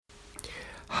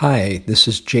Hi, this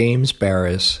is James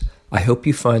Baraz. I hope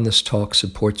you find this talk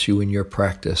supports you in your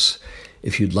practice.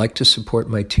 If you'd like to support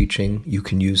my teaching, you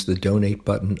can use the donate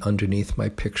button underneath my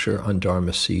picture on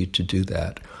Dharma Seed to do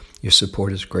that. Your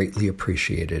support is greatly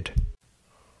appreciated.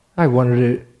 I wanted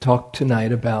to talk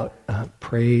tonight about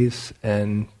praise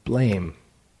and blame.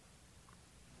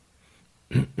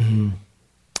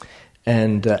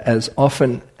 And as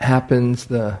often happens,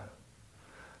 the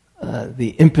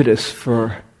impetus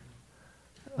for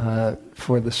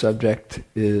the subject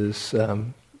is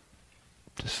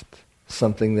just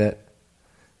something that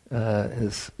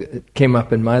it came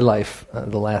up in my life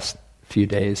the last few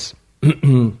days.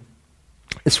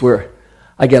 It's where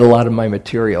I get a lot of my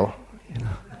material,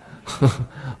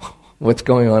 what's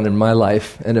going on in my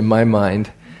life and in my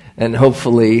mind, and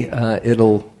hopefully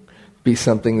it'll be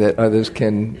something that others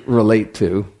can relate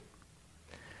to.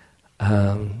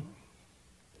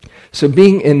 So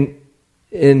being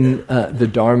in the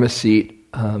Dharma seat,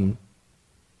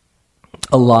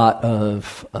 a lot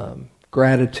of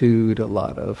gratitude, a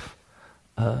lot of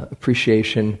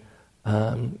appreciation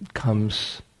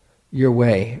comes your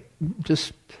way,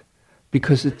 just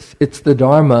because it's the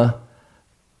Dharma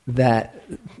that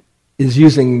is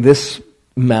using this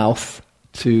mouth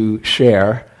to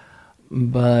share,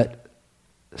 but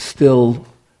still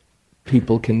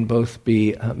people can both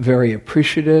be very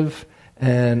appreciative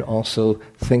and also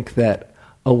think that,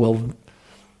 oh, well,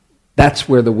 that's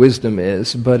where the wisdom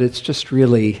is, but it's just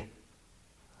really,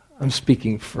 I'm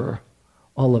speaking for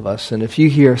all of us. And if you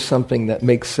hear something that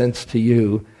makes sense to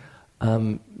you,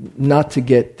 not to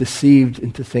get deceived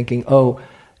into thinking, oh,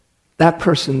 that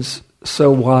person's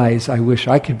so wise, I wish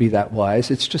I could be that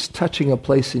wise. It's just touching a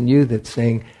place in you that's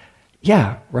saying,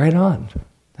 yeah, right on,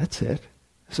 that's it.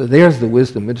 So there's the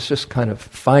wisdom. It's just kind of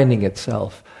finding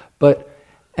itself. But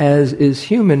as is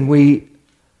human, we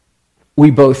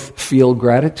both feel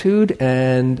gratitude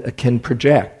and can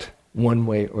project one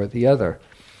way or the other.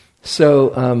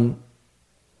 So,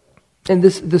 and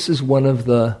this is one of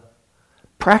the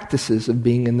practices of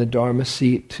being in the Dharma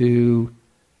seat, to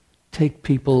take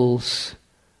people's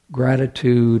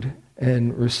gratitude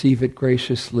and receive it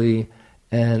graciously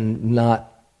and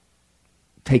not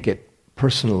take it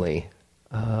personally,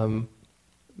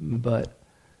 but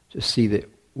just see that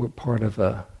we're part of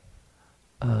a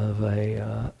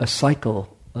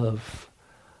cycle of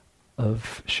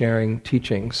sharing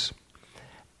teachings.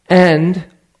 And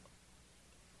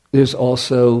there's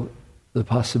also the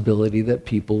possibility that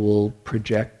people will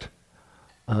project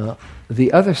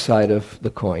the other side of the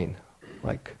coin,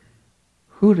 like,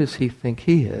 who does he think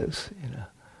he is?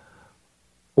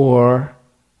 Or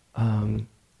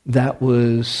that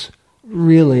was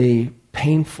really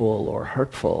painful or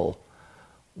hurtful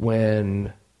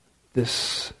when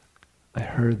I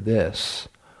heard this,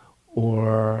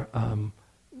 or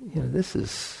this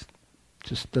is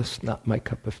just not my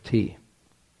cup of tea.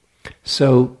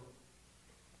 So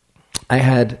I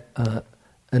had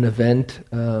an event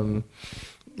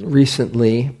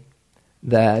recently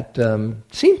that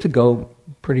seemed to go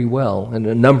pretty well, and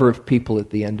a number of people at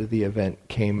the end of the event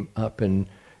came up and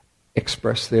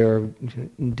expressed their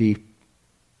deep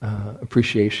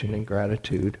appreciation and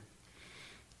gratitude.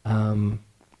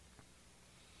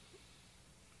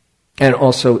 And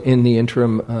also in the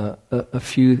interim, a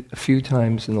few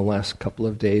times in the last couple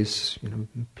of days,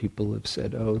 people have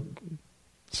said, "Oh,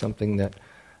 something that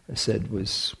I said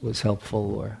was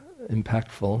helpful or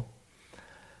impactful."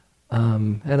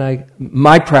 And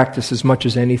my practice, as much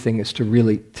as anything, is to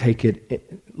really take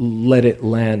it, let it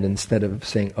land, instead of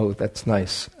saying, "Oh, that's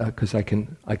nice," because I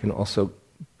can also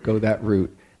go that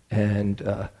route and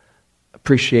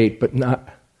appreciate, but not.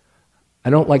 I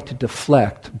don't like to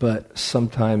deflect, but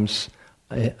sometimes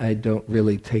I don't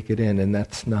really take it in, and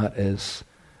that's not as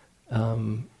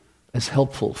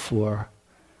helpful for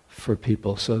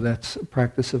people. So that's a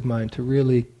practice of mine, to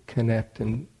really connect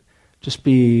and just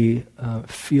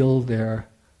feel their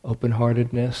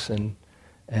open-heartedness, and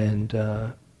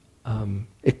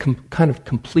it kind of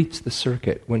completes the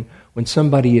circuit. When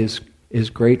somebody is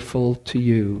grateful to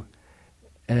you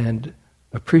and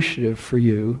appreciative for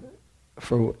you,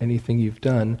 for anything you've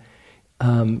done,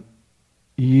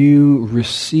 you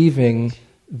receiving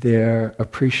their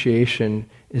appreciation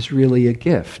is really a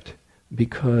gift,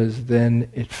 because then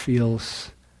it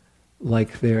feels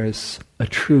like there's a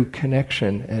true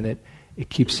connection, and it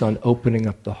keeps on opening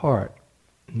up the heart.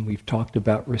 And we've talked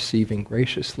about receiving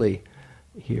graciously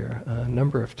here a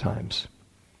number of times.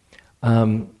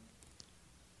 And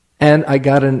I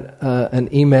got an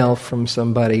email from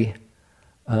somebody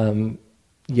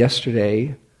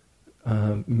yesterday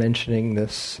mentioning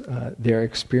this, their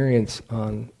experience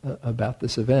about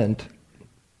this event,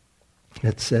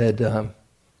 that said,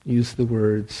 use the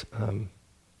words,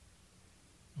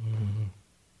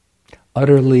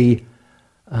 utterly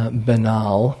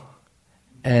banal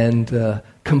and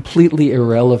completely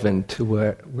irrelevant to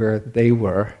where they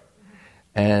were,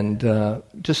 and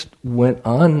just went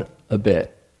on a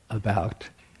bit about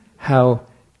how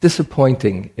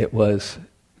disappointing it was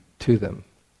to them.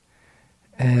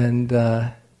 And,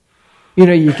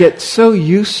 you get so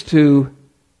used to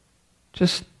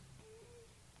just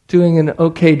doing an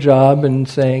okay job and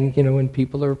saying, when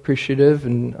people are appreciative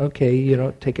and okay, you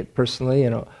don't take it personally,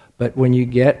 but when you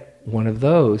get one of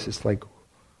those, it's like,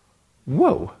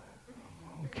 whoa,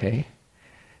 okay.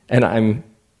 And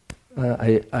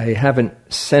I haven't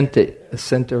sent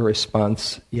a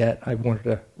response yet. I wanted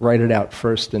to write it out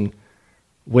first and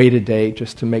wait a day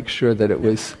just to make sure that it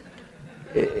was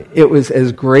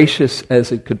as gracious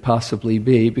as it could possibly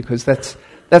be, because that's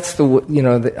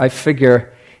I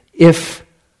figure if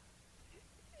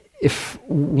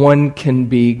one can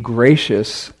be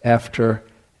gracious after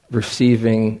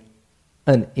receiving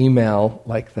an email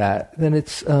like that, then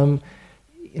it's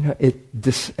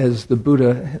as the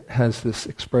Buddha has this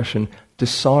expression,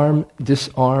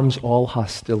 disarms all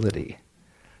hostility.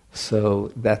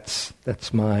 So that's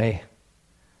my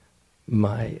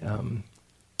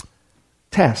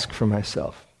task for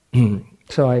myself.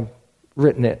 So I've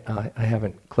written it. I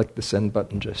haven't clicked the send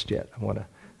button just yet. I want to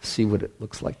see what it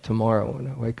looks like tomorrow when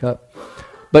I wake up.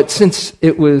 But since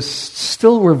it was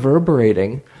still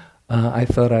reverberating, I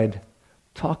thought I'd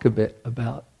talk a bit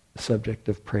about the subject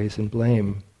of praise and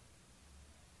blame.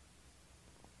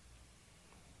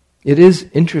 It is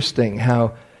interesting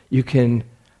how you can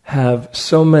have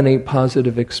so many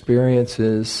positive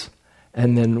experiences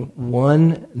and then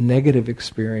one negative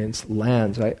experience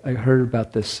lands. I heard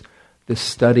about this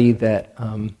study that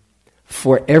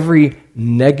for every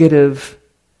negative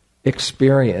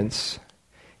experience,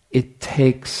 it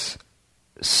takes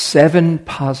 7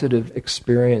 positive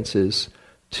experiences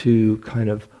to kind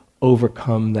of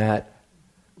overcome that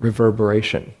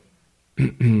reverberation.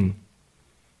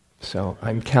 So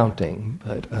I'm counting,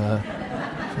 but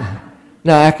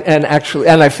no, and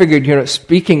I figured,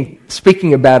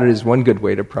 speaking about it is one good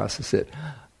way to process it.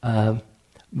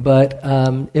 But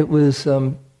it was,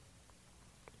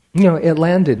 it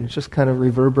landed, just kind of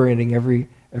reverberating every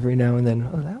now and then.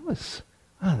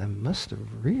 That must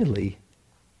have really,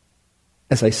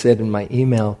 as I said in my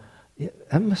email,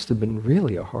 that must have been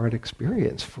really a hard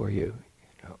experience for you.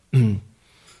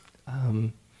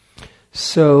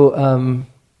 So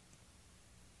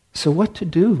what to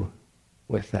do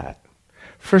with that?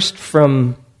 First,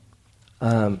 from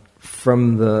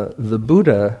the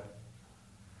Buddha,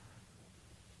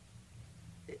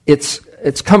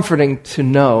 it's comforting to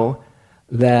know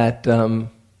that no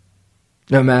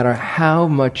matter how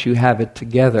much you have it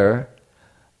together,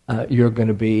 you're going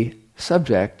to be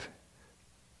subject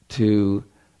to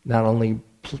not only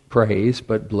praise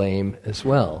but blame as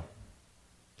well.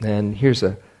 And here's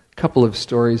a couple of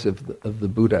stories of the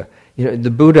Buddha. The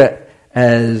Buddha,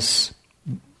 as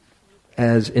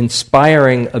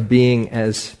inspiring a being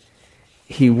as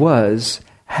he was,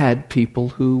 had people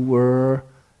who were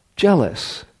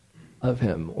jealous of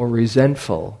him or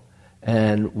resentful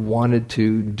and wanted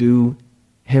to do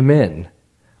him in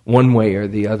one way or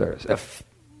the other. A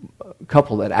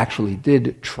couple that actually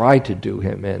did try to do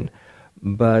him in,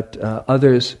 but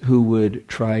others who would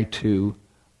try to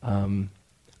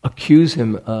accuse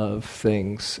him of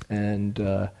things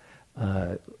and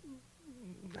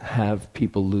have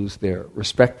people lose their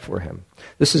respect for him.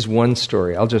 This is one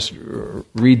story. I'll just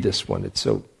read this one. It's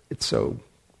so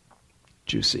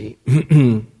juicy.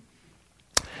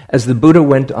 As the Buddha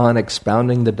went on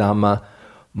expounding the Dhamma,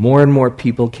 more and more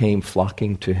people came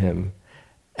flocking to him,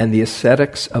 and the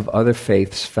ascetics of other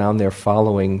faiths found their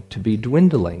following to be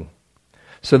dwindling.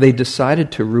 So they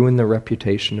decided to ruin the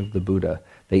reputation of the Buddha.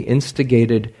 They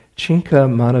instigated Chinka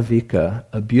Manavika,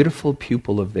 a beautiful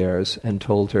pupil of theirs, and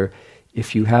told her,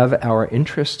 "If you have our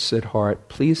interests at heart,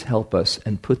 please help us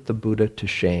and put the Buddha to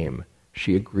shame."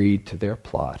 She agreed to their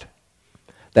plot.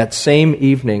 That same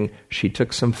evening, she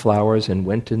took some flowers and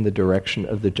went in the direction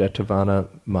of the Jetavana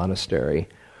monastery.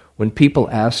 When people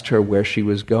asked her where she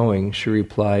was going, she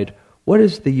replied, "What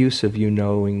is the use of you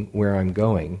knowing where I'm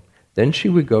going?" Then she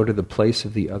would go to the place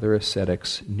of the other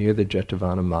ascetics near the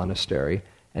Jetavana monastery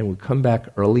and would come back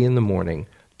early in the morning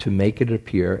to make it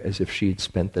appear as if she had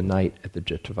spent the night at the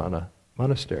Jetavana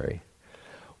monastery.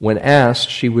 When asked,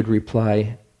 she would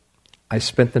reply, "I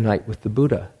spent the night with the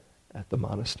Buddha at the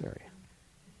monastery."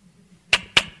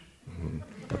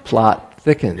 The plot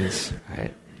thickens,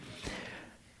 right?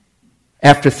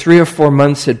 After 3 or 4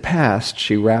 months had passed,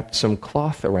 she wrapped some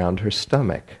cloth around her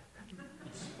stomach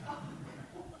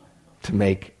to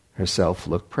make herself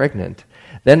look pregnant.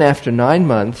 Then after 9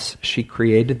 months, she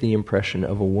created the impression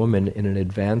of a woman in an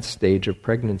advanced stage of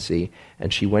pregnancy,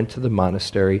 and she went to the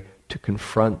monastery to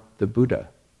confront the Buddha.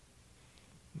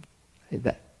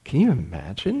 Can you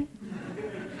imagine?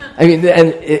 I mean,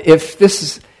 and if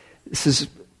this is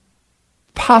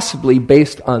possibly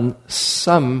based on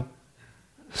some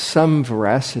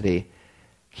veracity,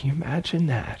 can you imagine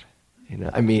that?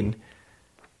 I mean,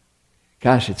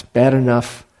 gosh, it's bad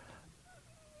enough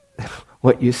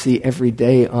what you see every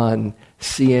day on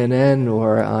CNN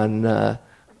or on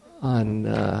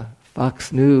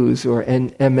Fox News or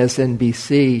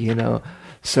MSNBC.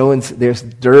 There's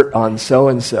dirt on so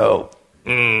and so,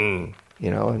 and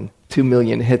 2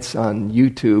 million hits on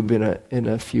YouTube in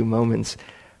a few moments.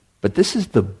 But this is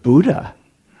the Buddha,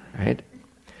 right?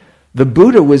 The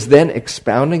Buddha was then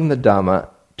expounding the Dhamma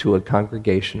to a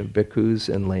congregation of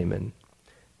bhikkhus and laymen.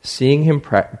 Seeing him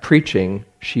preaching,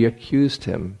 she accused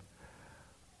him.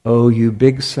 "Oh, you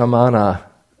big samana,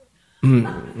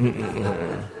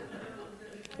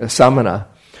 samana,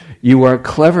 you are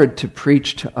clever to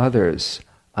preach to others.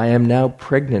 I am now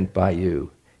pregnant by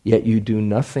you, yet you do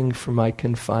nothing for my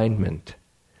confinement.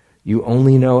 You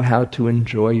only know how to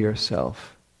enjoy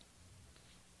yourself."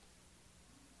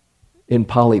 In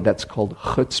Pali, that's called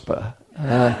chutzpah.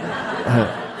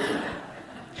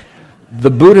 The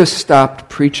Buddha stopped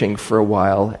preaching for a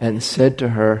while and said to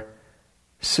her,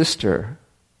 "Sister,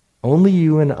 only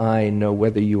you and I know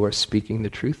whether you are speaking the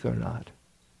truth or not."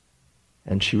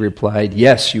 And she replied,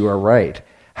 "Yes, you are right.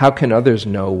 How can others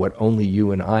know what only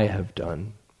you and I have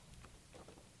done?"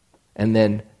 And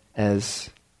then, as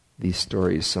these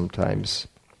stories sometimes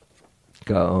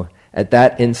go, at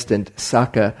that instant,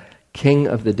 Sakka, king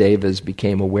of the Devas,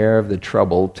 became aware of the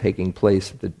trouble taking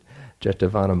place at the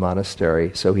Jetavana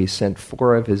monastery. So he sent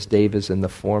 4 of his Devas in the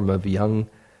form of young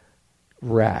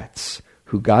rats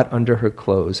who got under her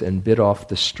clothes and bit off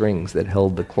the strings that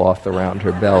held the cloth around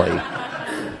her belly.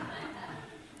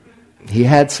 He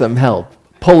had some help,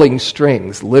 pulling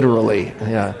strings, literally.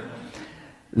 Yeah.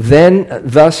 Then,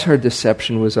 thus her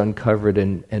deception was uncovered,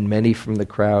 and many from the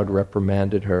crowd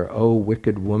reprimanded her. "O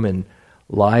wicked woman,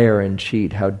 liar and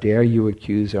cheat, how dare you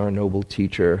accuse our noble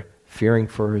teacher?" Fearing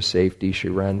for her safety, she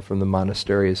ran from the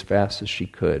monastery as fast as she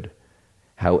could.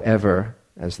 However,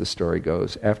 as the story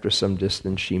goes, after some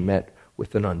distance she met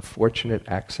with an unfortunate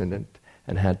accident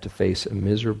and had to face a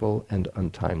miserable and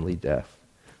untimely death.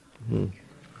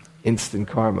 Instant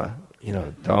karma.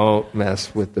 Don't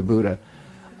mess with the Buddha.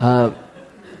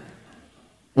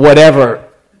 Whatever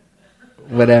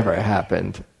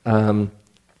happened,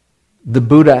 the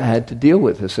Buddha had to deal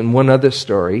with this. And one other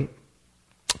story,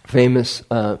 famous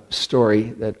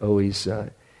story that always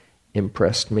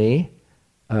impressed me,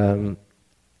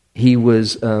 he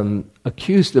was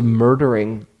accused of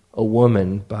murdering a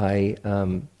woman by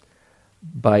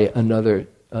another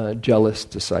jealous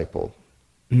disciple.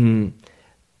 And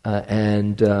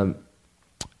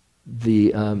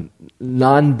the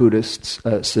non-Buddhists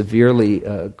severely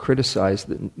criticized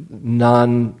the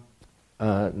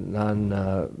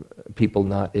people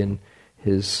not in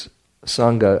his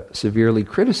sangha severely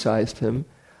criticized him,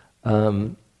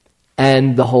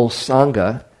 and the whole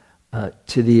sangha,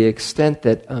 to the extent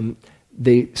that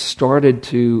they started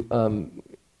to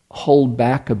hold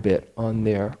back a bit on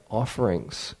their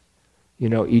offerings.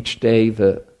 Each day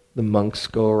the monks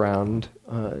go around,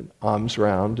 alms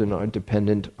round, and are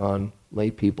dependent on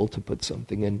lay people to put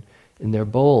something in their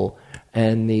bowl.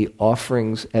 And the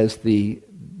offerings, as the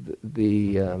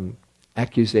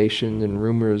accusation and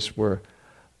rumors were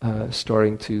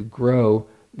starting to grow,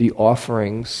 the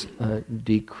offerings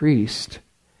decreased,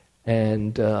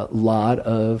 and a lot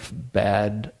of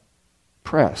bad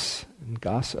press and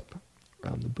gossip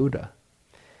around the Buddha.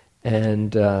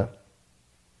 And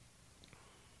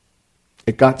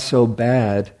it got so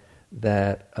bad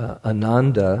that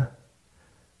Ananda,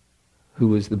 who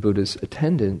was the Buddha's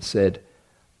attendant, said,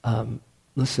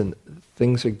 "Listen,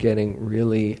 things are getting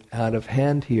really out of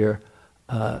hand here.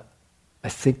 I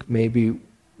think maybe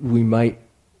we might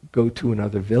go to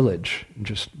another village and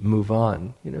just move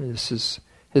on."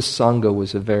 His sangha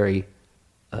was a very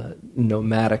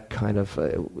nomadic kind of.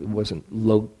 It wasn't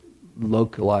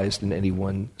localized in any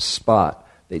one spot.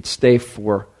 They'd stay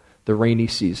for the rainy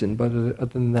season, but other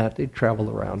than that, they'd travel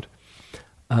around.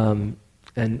 And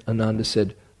Ananda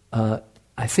said,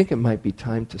 "I think it might be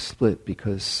time to split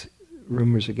because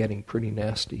rumors are getting pretty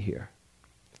nasty here."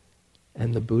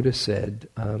 And the Buddha said,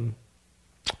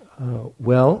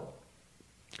 "Well,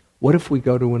 what if we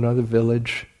go to another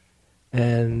village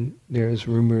And there's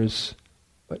rumors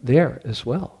there as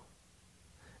well.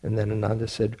 And then Ananda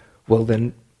said, well,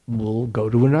 then we'll go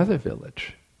to another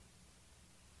village.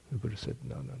 The Buddha said,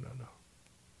 no.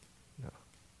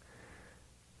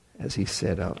 As he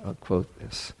said, I'll quote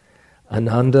this,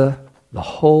 Ananda, the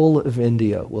whole of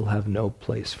India will have no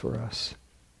place for us.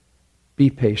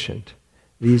 Be patient.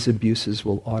 These abuses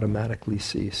will automatically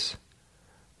cease.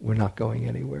 We're not going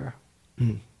anywhere.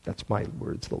 That's my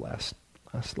words, the last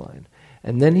line.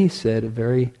 And then he said a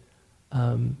very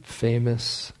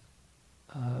famous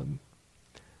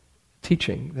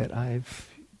teaching that I've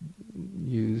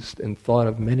used and thought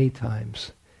of many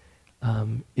times.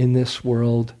 In this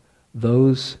world,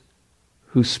 those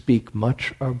who speak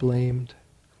much are blamed.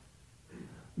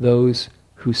 Those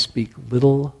who speak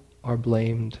little are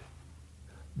blamed.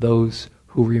 Those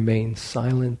who remain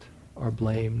silent are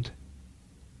blamed.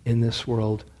 In this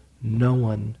world, no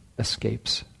one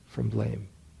escapes from blame.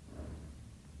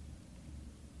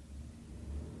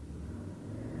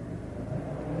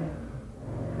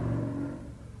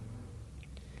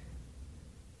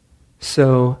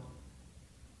 So,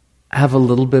 have a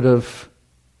little bit of,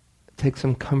 take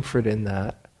some comfort in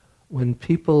that. When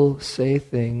people say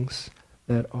things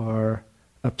that are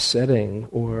upsetting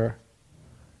or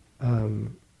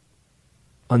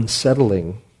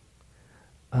unsettling,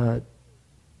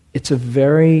 it's a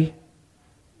very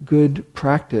good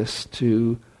practice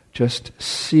to just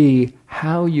see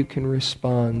how you can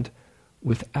respond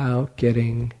without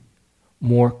getting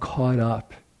more caught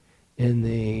up in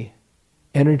the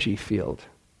energy field.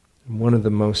 One of the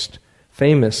most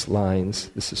famous lines,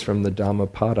 this is from the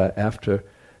Dhammapada, after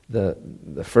the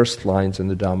first lines in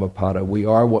the Dhammapada, we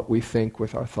are what we think,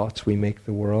 with our thoughts we make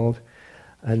the world.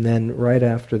 And then right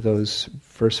after those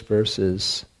first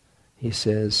verses, he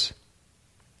says,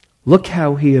 look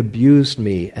how he abused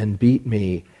me and beat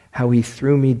me, how he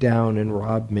threw me down and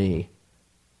robbed me.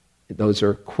 Those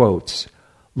are quotes.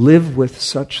 Live with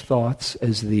such thoughts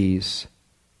as these,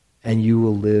 and you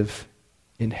will live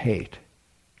in hate.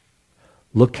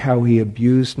 Look how he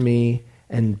abused me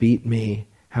and beat me,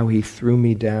 how he threw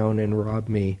me down and robbed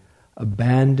me.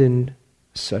 Abandon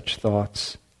such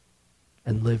thoughts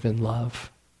and live in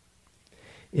love.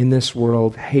 In this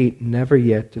world, hate never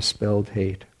yet dispelled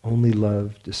hate. Only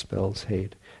love dispels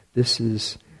hate. This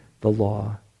is the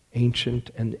law, ancient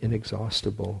and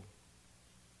inexhaustible.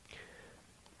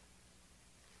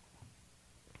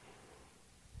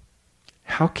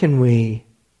 How can we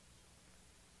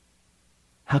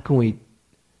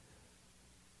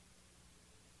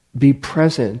be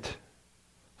present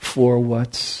for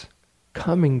what's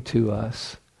coming to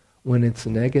us when it's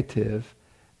negative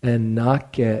and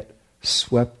not get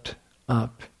swept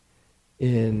up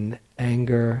in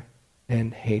anger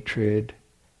and hatred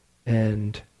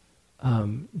and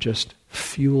just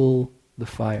fuel the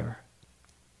fire?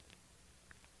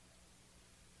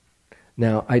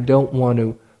 Now, I don't want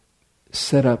to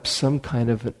set up some kind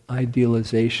of an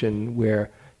idealization where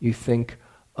you think,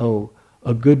 oh,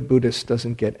 a good Buddhist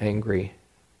doesn't get angry.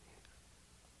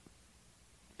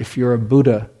 If you're a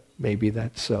Buddha, maybe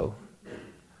that's so.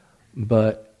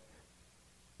 But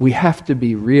we have to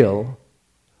be real.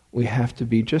 We have to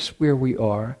be just where we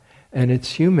are. And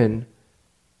it's human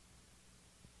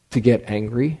to get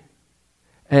angry.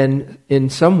 And in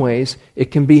some ways,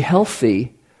 it can be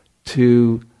healthy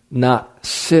to not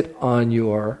sit on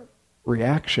your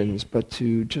reactions, but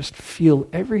to just feel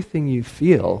everything you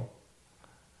feel.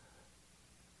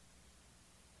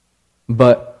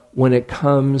 But when it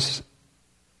comes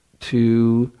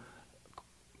to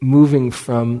moving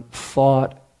from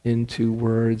thought into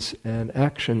words and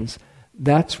actions,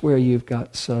 that's where you've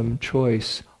got some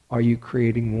choice. Are you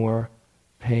creating more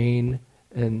pain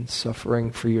and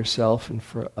suffering for yourself and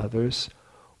for others?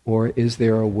 Or is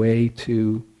there a way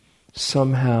to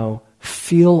somehow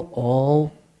feel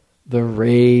all the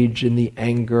rage and the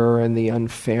anger and the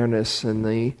unfairness and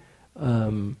the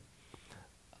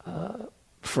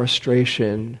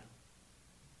frustration,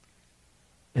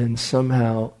 and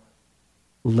somehow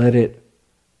let it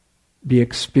be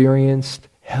experienced,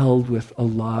 held with a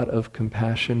lot of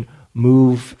compassion,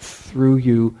 move through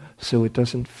you so it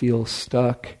doesn't feel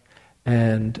stuck,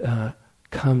 and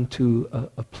come to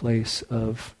a place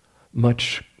of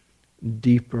much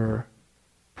deeper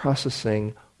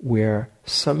processing where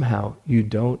somehow you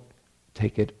don't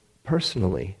take it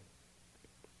personally.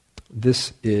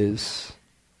 This is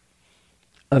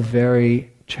a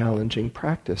very challenging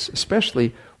practice,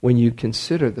 especially when you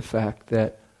consider the fact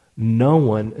that no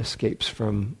one escapes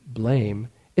from blame.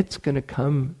 It's going to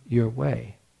come your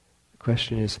way. The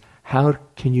question is, how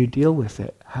can you deal with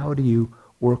it? How do you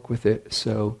work with it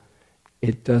so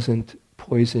it doesn't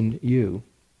poison you.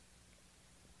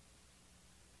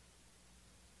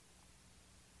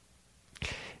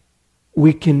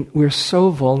 We're so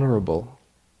vulnerable.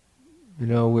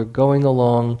 We're going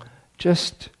along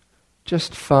just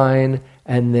fine,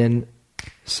 and then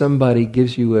somebody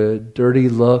gives you a dirty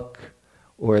look,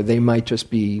 or they might just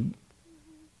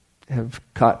have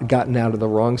gotten out of the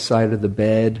wrong side of the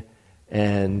bed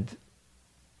and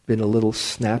been a little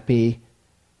snappy,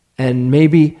 and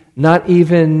maybe not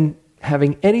even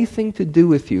having anything to do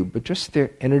with you, but just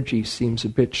their energy seems a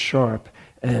bit sharp,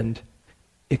 and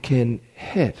it can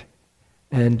hit.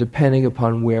 And depending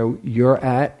upon where you're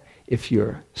at, if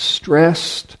you're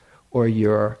stressed or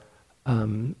you're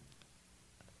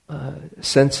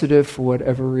sensitive for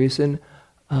whatever reason,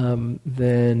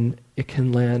 then it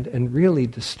can land and really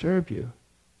disturb you.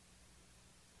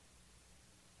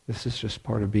 This is just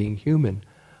part of being human.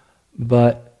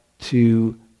 But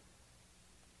to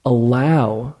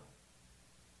allow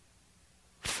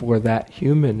for that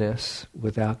humanness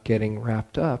without getting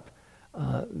wrapped up,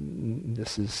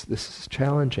 this is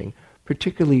challenging.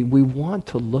 Particularly, we want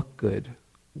to look good.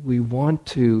 We want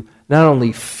to not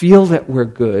only feel that we're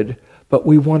good, but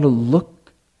we want to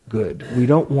look good. We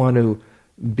don't want to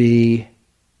be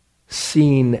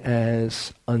seen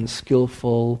as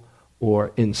unskillful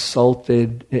or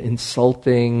insulting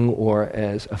or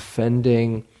as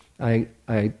offending. I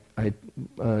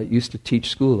used to teach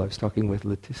school. I was talking with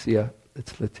Leticia.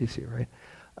 It's Leticia, right?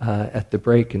 At the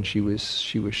break, and she was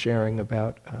sharing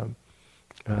about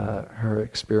her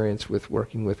experience with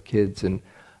working with kids, and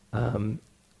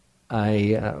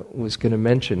I was going to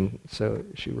mention, so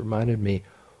she reminded me,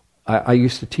 I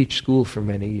used to teach school for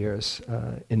many years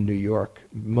in New York,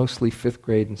 mostly 5th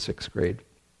grade and 6th grade.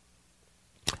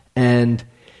 And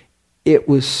it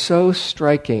was so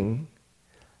striking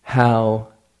how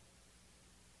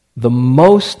the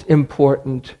most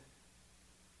important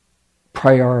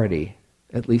priority,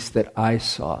 at least that I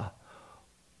saw,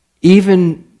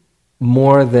 even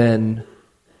more than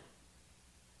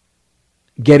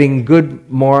getting good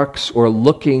marks or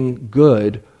looking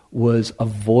good, was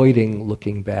avoiding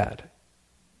looking bad.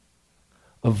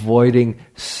 Avoiding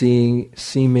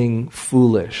seeming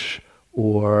foolish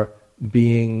or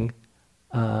being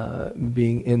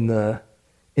in the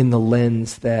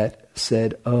lens that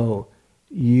said, "Oh,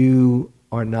 you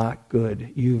are not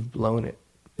good. You've blown it."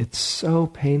 It's so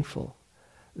painful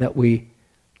that we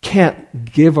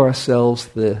can't give ourselves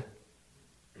the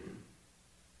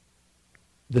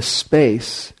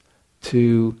space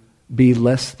to be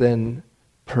less than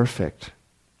perfect.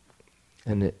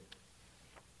 And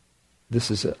this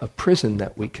is a prison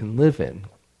that we can live in.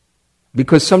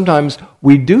 Because sometimes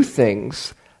we do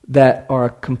things that are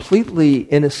completely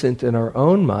innocent in our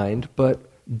own mind, but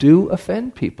do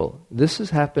offend people. This has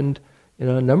happened,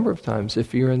 a number of times.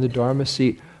 If you're in the Dharma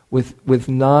seat with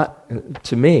not,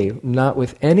 to me, not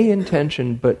with any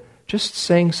intention, but just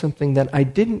saying something that I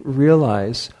didn't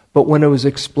realize, but when it was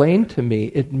explained to me,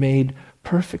 it made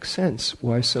perfect sense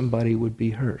why somebody would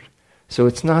be hurt. So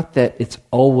it's not that it's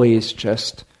always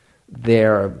just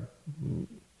their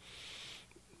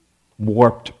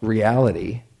warped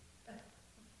reality,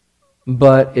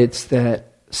 but it's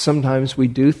that sometimes we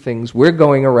do things, we're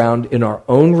going around in our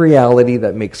own reality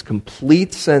that makes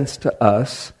complete sense to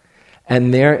us,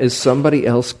 and there is somebody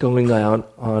else going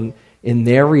on in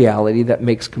their reality that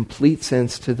makes complete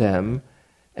sense to them.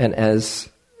 And as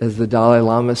the Dalai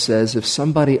Lama says, if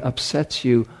somebody upsets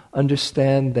you,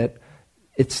 understand that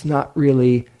it's not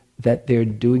really that they're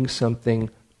doing something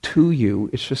to you,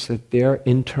 it's just that their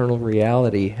internal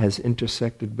reality has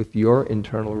intersected with your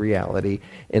internal reality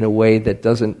in a way that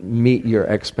doesn't meet your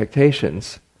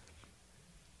expectations.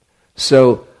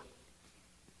 So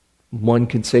one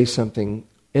can say something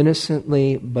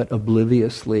innocently but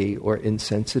obliviously or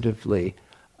insensitively,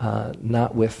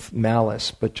 not with malice,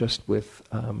 but just with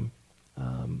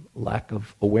lack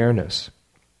of awareness.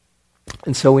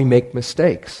 And so we make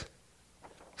mistakes.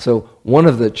 So one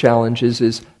of the challenges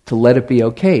is to let it be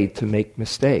okay to make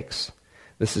mistakes.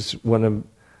 This is one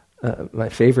of my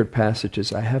favorite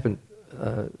passages. I haven't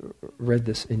read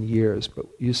this in years, but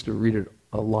used to read it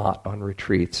a lot on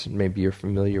retreats, and maybe you're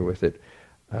familiar with it,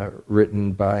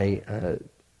 written by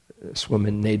this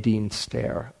woman, Nadine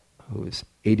Stair, who was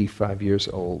 85 years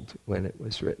old when it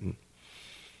was written.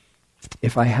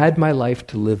 If I had my life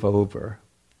to live over,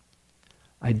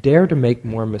 I'd dare to make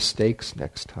more mistakes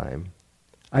next time.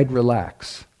 I'd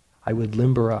relax. I would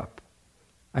limber up.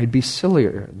 I'd be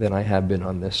sillier than I have been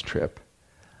on this trip.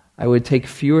 I would take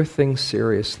fewer things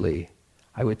seriously.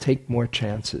 I would take more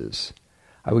chances.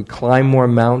 I would climb more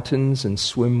mountains and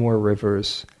swim more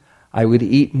rivers. I would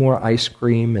eat more ice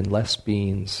cream and less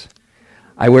beans.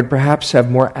 I would perhaps have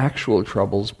more actual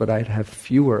troubles, but I'd have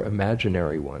fewer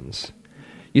imaginary ones.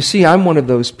 You see, I'm one of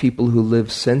those people who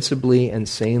live sensibly and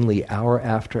sanely hour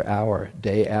after hour,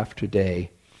 day after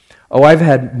day. Oh, I've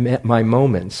had my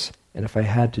moments, and if I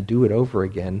had to do it over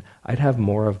again, I'd have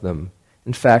more of them.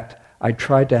 In fact, I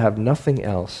tried to have nothing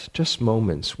else, just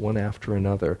moments, one after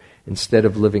another, instead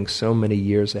of living so many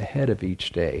years ahead of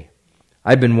each day.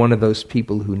 I've been one of those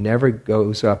people who never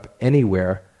goes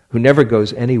anywhere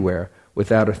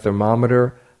without a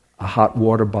thermometer, a hot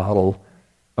water bottle,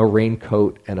 a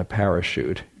raincoat, and a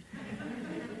parachute.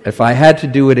 If I had to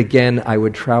do it again, I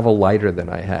would travel lighter than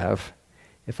I have.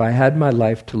 If I had my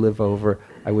life to live over,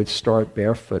 I would start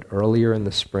barefoot earlier in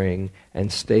the spring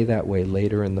and stay that way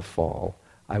later in the fall.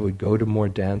 I would go to more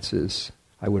dances.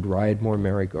 I would ride more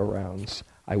merry-go-rounds.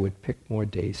 I would pick more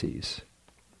daisies.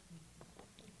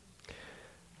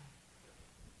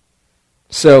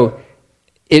 So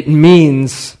it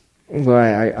means,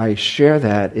 why I share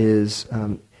that is,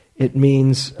 it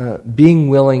means being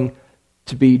willing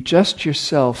to be just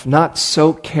yourself, not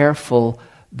so careful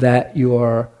that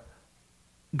you're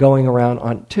going around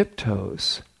on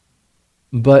tiptoes,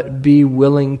 but be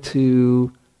willing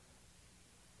to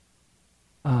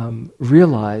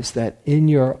realize that in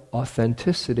your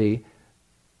authenticity,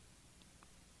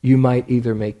 you might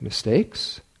either make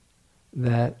mistakes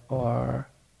that are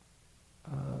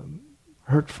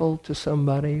hurtful to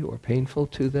somebody or painful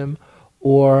to them,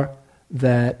 or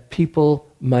that people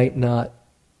might not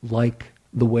like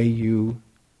the way your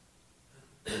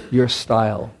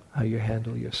style, how you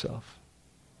handle yourself.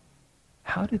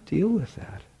 How to deal with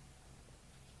that?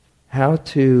 How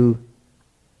to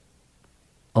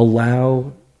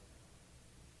allow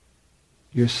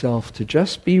yourself to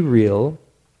just be real,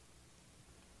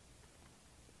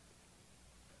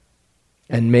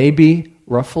 and maybe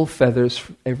ruffle feathers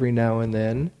every now and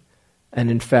then. And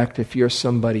in fact, if you're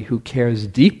somebody who cares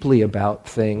deeply about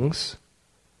things,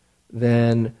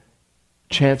 then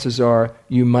chances are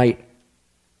you might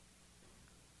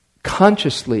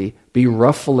consciously be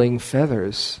ruffling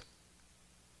feathers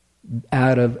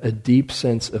out of a deep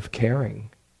sense of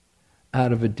caring,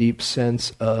 out of a deep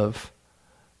sense of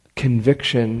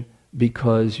conviction,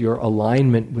 because your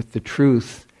alignment with the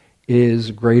truth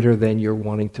is greater than your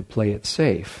wanting to play it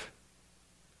safe.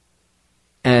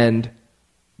 And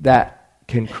that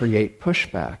can create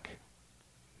pushback.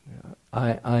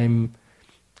 I'm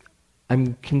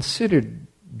considered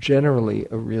generally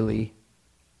a really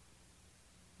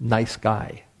nice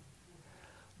guy.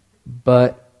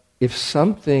 But if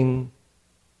something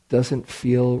doesn't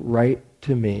feel right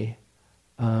to me,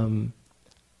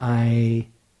 I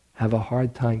have a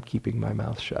hard time keeping my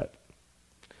mouth shut.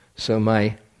 So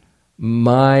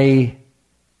my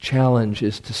challenge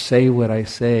is to say what I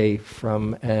say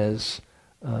from as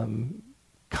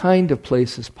kind of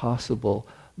place as possible,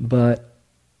 but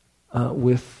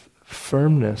with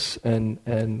firmness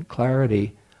and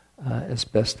clarity as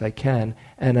best I can.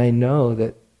 And I know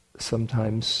that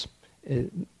sometimes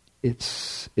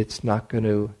it's not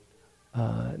going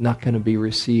to be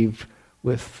received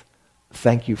with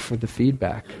thank you for the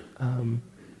feedback.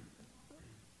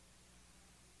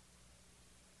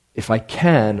 If I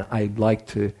can, I'd like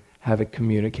to have it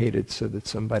communicated so that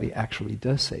somebody actually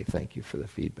does say thank you for the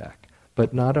feedback.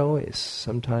 But not always.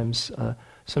 Sometimes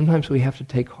we have to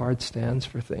take hard stands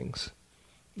for things.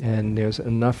 And there's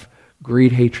enough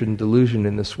greed, hatred, and delusion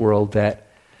in this world that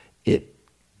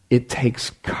it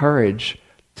takes courage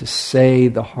to say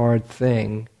the hard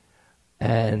thing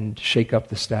and shake up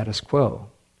the status quo.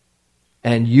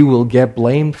 And you will get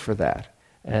blamed for that,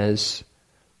 as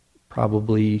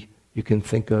probably you can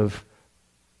think of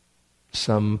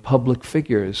some public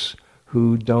figures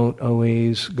who don't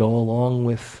always go along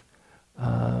with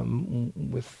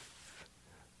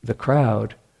the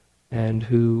crowd, and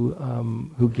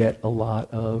who get a lot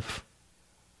of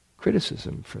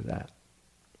criticism for that.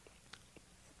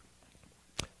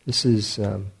 This is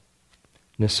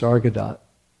Nisargadatta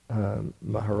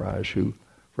Maharaj, who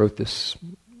wrote this,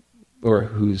 or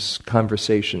whose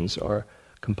conversations are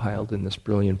compiled in this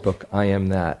brilliant book, I Am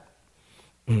That.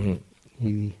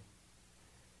 He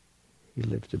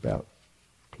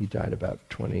died about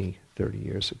 20, 30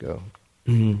 years ago.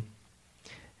 And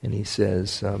he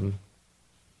says,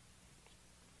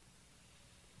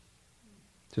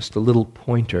 just a little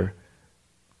pointer,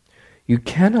 you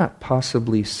cannot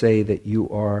possibly say that you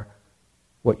are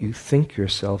what you think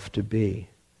yourself to be.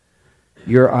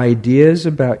 Your ideas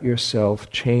about yourself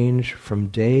change from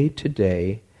day to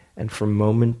day and from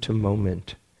moment to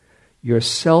moment. Your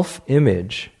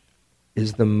self-image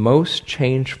is the most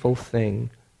changeful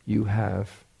thing you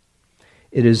have.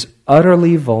 It is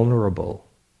utterly vulnerable.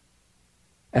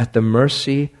 at the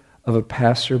mercy of a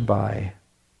passerby,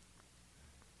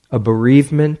 a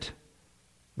bereavement,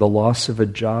 the loss of a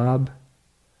job,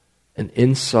 an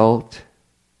insult,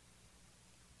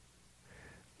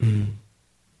 and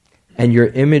your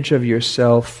image of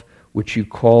yourself, which you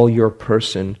call your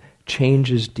person,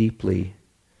 changes deeply.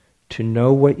 To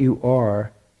know what you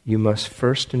are, you must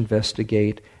first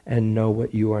investigate and know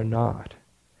what you are not.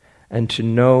 And to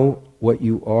know what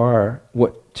you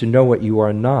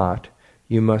are not,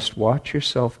 you must watch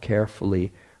yourself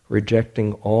carefully,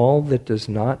 rejecting all that does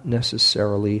not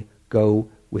necessarily go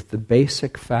with the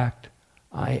basic fact,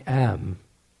 I am.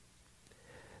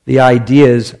 The idea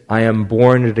is, I am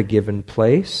born at a given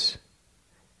place,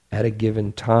 at a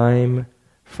given time,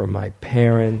 for my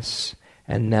parents,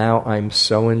 and now I'm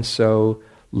so-and-so,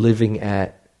 living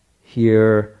at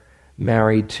here,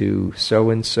 married to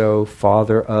so-and-so,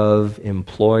 father of,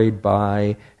 employed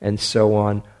by, and so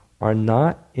on, are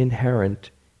not inherent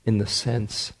in the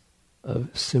sense of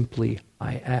simply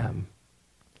I am.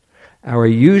 Our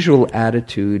usual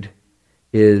attitude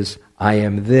is, I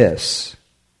am this.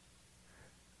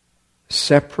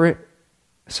 Separate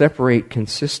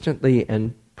consistently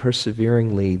and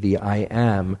perseveringly the I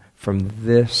am from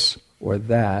this or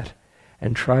that,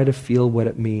 and try to feel what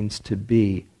it means to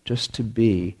be, just to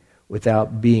be,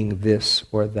 without being this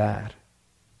or that.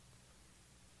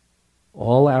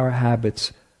 All our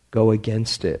habits go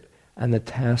against it, and the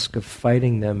task of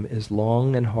fighting them is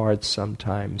long and hard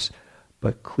sometimes,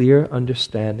 but clear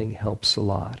understanding helps a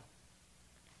lot.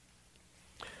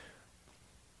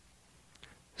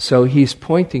 So he's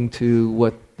pointing to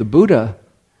what the Buddha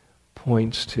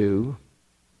points to.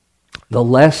 The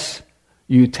less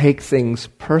you take things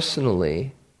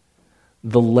personally,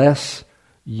 the less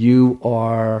you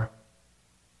are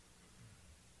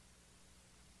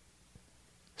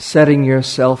setting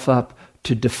yourself up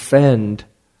to defend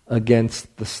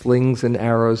against the slings and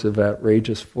arrows of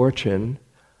outrageous fortune,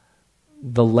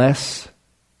 the less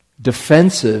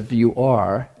defensive you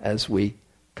are, as we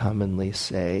commonly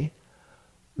say,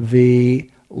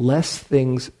 the less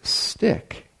things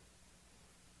stick.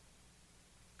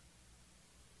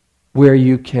 Where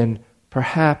you can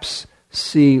perhaps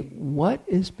see what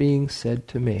is being said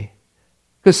to me.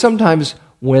 Because sometimes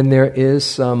when there is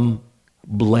some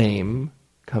blame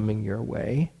coming your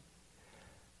way,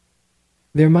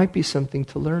 there might be something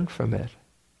to learn from it.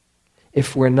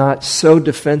 If we're not so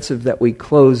defensive that we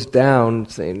close down,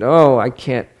 saying, no, I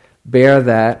can't bear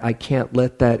that, I can't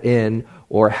let that in,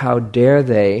 or how dare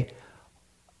they.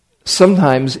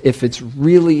 Sometimes if it's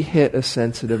really hit a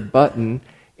sensitive button,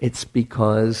 it's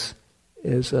because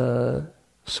there's a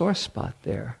sore spot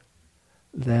there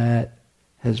that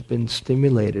has been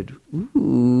stimulated.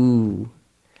 Ooh.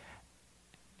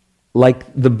 Like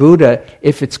the Buddha,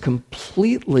 if it's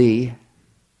completely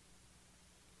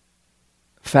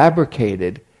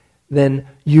fabricated, then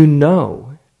you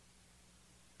know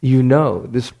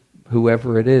this,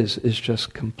 whoever it is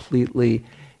just completely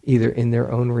either in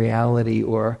their own reality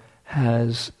or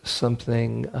has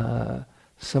something,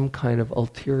 some kind of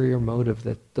ulterior motive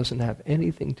that doesn't have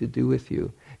anything to do with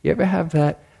you. You ever have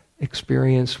that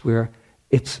experience where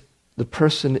the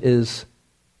person is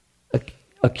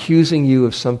accusing you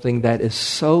of something that is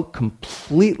so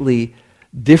completely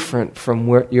different from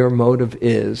what your motive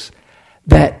is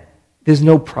that there's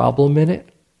no problem in it?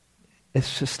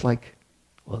 It's just like,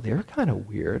 well, they're kind of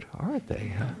weird, aren't they?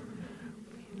 Huh?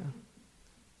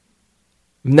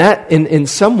 And that, in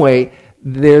some way,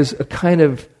 there's a kind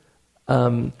of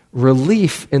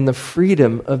relief in the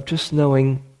freedom of just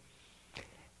knowing,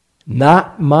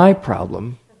 not my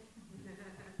problem.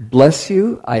 Bless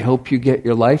you. I hope you get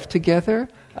your life together.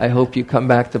 I hope you come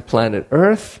back to planet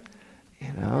Earth.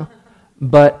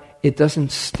 But it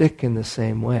doesn't stick in the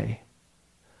same way.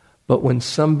 But when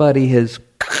somebody has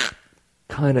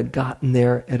kind of gotten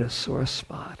there at a sore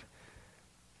spot,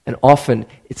 and often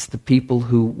it's the people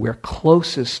who we're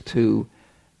closest to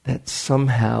that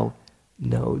somehow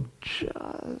know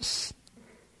just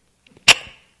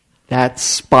that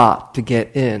spot to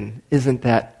get in. Isn't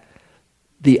that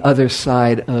the other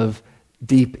side of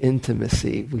deep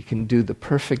intimacy? We can do the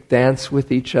perfect dance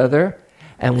with each other,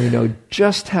 and we know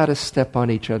just how to step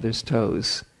on each other's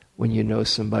toes when you know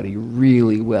somebody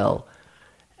really well.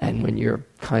 And when you're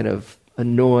kind of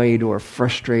annoyed or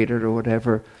frustrated or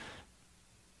whatever,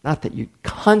 not that you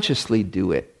consciously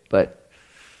do it, but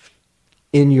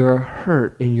in your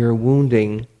hurt, in your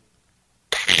wounding,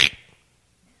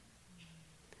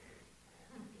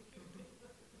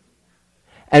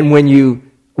 and when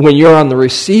you're on the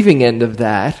receiving end of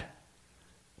that,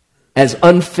 as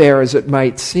unfair as it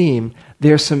might seem,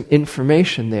 there's some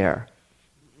information there.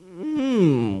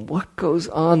 what goes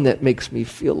on that makes me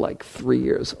feel like 3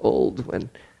 years old when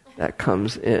that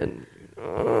comes in?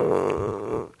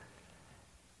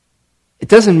 It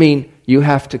doesn't mean you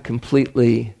have to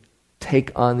completely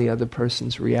take on the other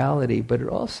person's reality, but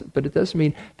it does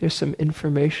mean there's some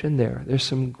information there. There's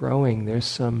some growing.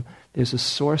 There's a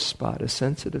source spot, a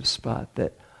sensitive spot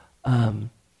that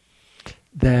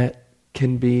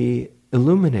can be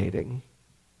illuminating.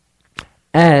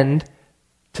 And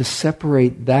to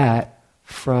separate that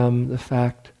from the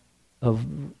fact of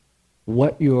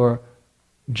what your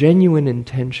genuine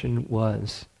intention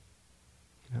was.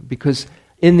 Because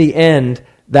in the end,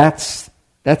 that's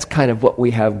kind of what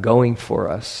we have going for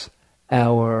us.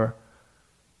 Our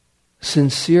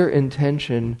sincere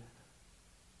intention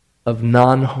of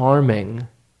non-harming,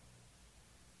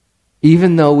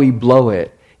 even though we blow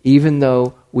it, even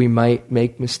though we might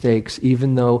make mistakes,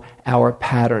 even though our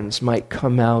patterns might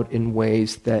come out in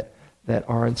ways that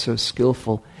aren't so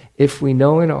skillful, if we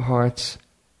know in our hearts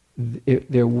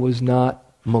there was not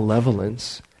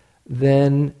malevolence,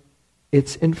 then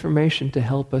it's information to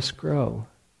help us grow.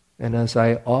 And as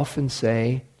I often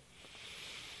say,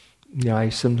 I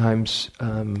sometimes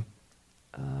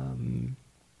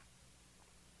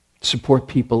support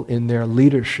people in their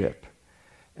leadership.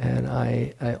 And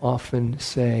I often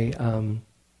say,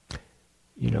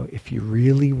 if you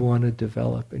really want to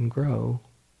develop and grow,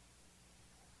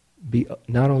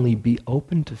 not only be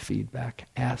open to feedback,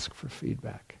 ask for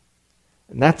feedback.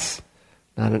 And that's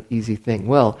not an easy thing.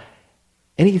 Well,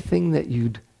 anything that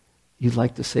you'd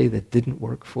like to say that didn't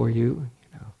work for you,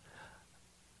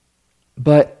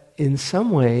 But in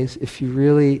some ways,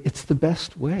 it's the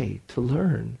best way to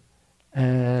learn.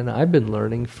 And I've been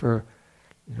learning for,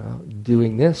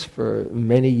 doing this for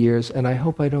many years, and I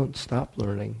hope I don't stop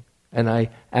learning. And I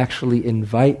actually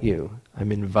invite you,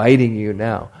 I'm inviting you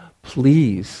now,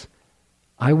 please,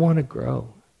 I want to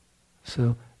grow.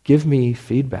 So give me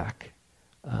feedback.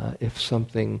 If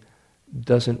something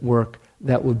doesn't work,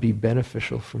 that would be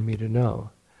beneficial for me to know.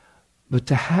 But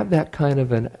to have that kind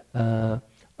of a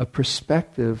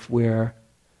perspective where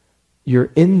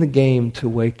you're in the game to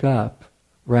wake up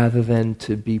rather than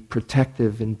to be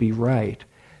protective and be right,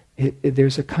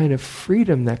 there's a kind of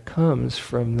freedom that comes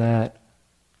from that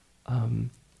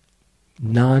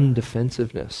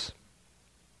non-defensiveness.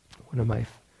 One of my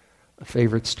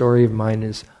favorite story of mine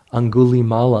is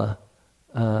Angulimala.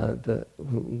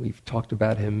 We've talked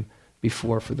about him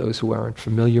before. For those who aren't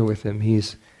familiar with him,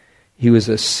 he was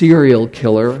a serial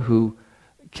killer who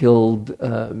killed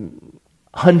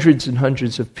hundreds and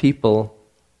hundreds of people.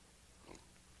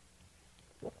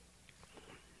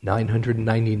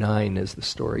 999, as the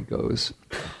story goes,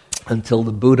 until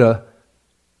the Buddha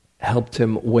helped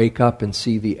him wake up and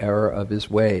see the error of his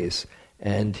ways.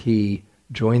 And he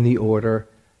joined the order,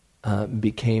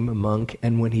 became a monk,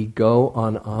 and when he'd go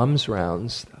on alms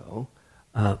rounds, though,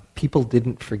 people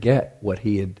didn't forget what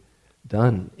he had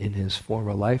done in his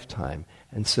former lifetime.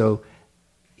 And so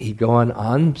he'd go on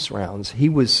alms rounds. He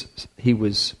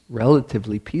was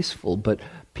relatively peaceful, but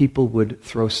people would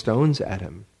throw stones at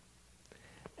him.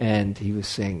 And he was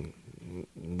saying,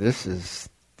 this is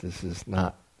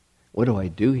not, what do I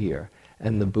do here?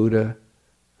 And the Buddha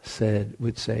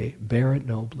would say, bear it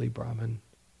nobly, Brahman,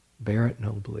 bear it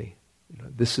nobly.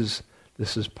 This is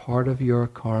part of your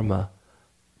karma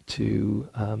to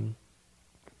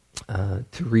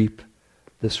reap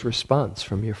this response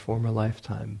from your former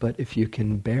lifetime. But if you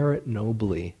can bear it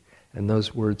nobly, and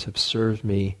those words have served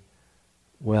me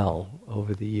well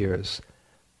over the years,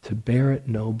 to bear it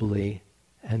nobly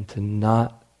and to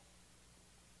not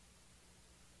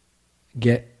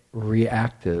get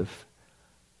reactive,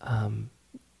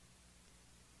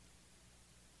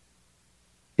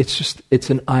 it's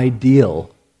an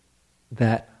ideal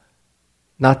that,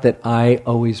 not that I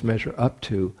always measure up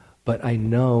to, but I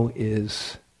know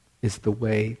is the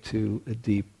way to a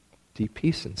deep, deep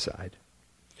peace inside.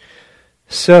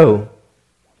 So,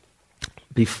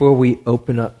 before we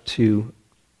open up to,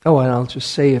 and I'll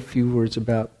just say a few words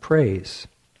about praise.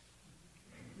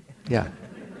 Yeah,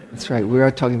 that's right. We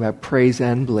are talking about praise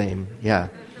and blame. Yeah.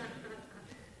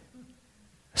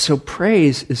 So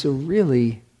praise is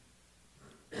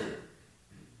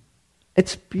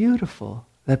it's beautiful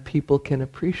that people can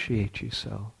appreciate you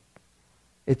so.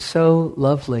 It's so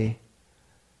lovely.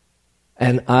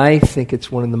 And I think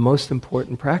it's one of the most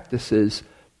important practices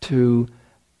to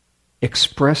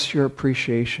express your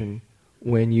appreciation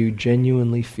when you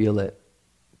genuinely feel it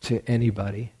to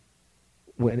anybody.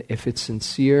 If it's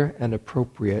sincere and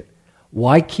appropriate,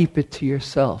 why keep it to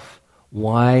yourself?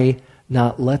 Why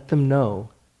not let them know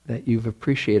that you've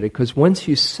appreciated? Because once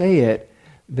you say it,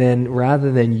 then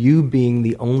rather than you being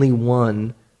the only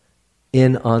one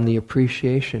in on the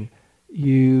appreciation,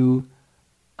 you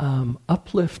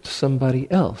uplift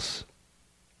somebody else.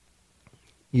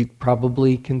 You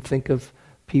probably can think of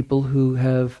people who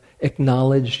have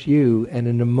acknowledged you, and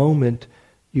in a moment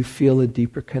you feel a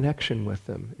deeper connection with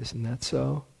them. Isn't that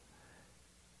so?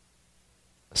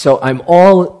 So I'm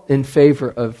all in favor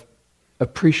of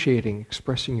appreciating,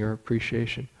 expressing your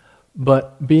appreciation.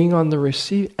 But being on the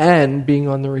receiving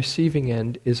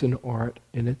end is an art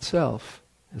in itself,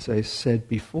 as I said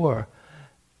before,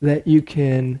 that you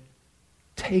can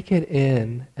take it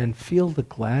in and feel the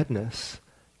gladness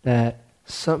that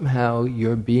somehow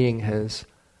your being has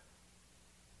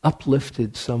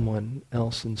uplifted someone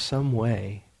else in some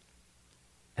way,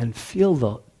 and feel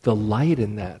the delight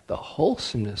in that, the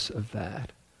wholesomeness of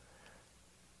that,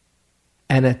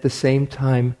 and at the same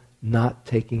time not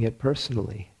taking it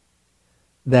personally.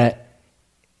 That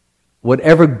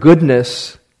whatever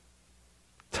goodness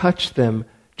touched them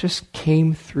just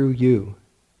came through you.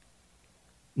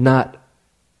 Not,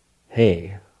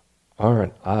 hey,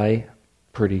 aren't I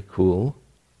pretty cool?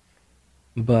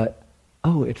 But,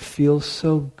 oh, it feels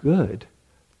so good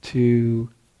to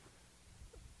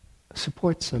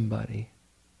support somebody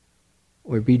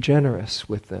or be generous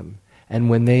with them. And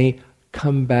when they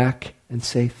come back and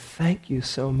say, thank you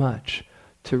so much,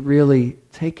 to really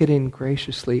take it in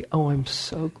graciously, oh, I'm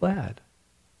so glad.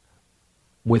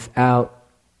 Without,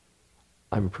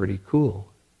 I'm pretty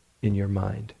cool in your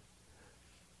mind.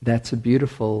 That's a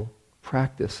beautiful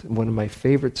practice. One of my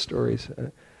favorite stories,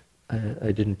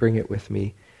 I didn't bring it with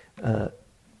me to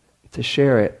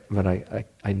share it, but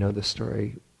I know the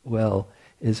story well,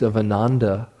 is of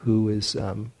Ananda, who is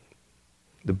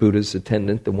the Buddha's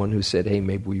attendant, the one who said, hey,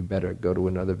 maybe we better go to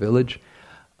another village,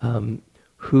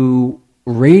 who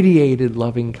radiated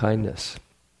loving kindness.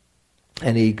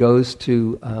 And he goes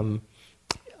to,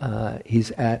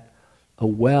 he's at a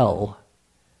well,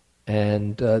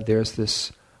 and there's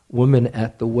this woman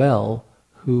at the well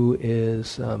who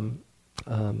is of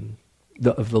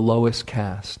the lowest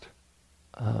caste,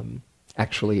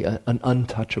 actually an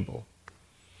untouchable.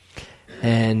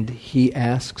 And he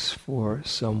asks for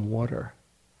some water.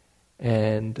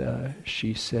 And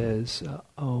she says,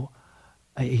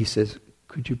 he says,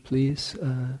 could you please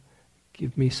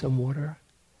give me some water?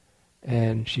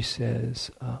 And she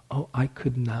says, I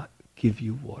could not give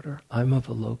you water. I'm of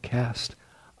a low caste.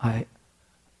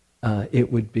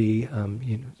 It would be,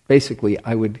 basically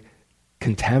I would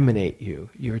contaminate you.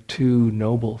 You're too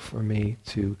noble for me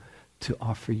to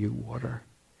offer you water.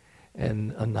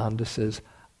 And Ananda says,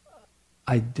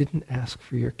 I didn't ask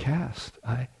for your caste.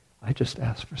 I just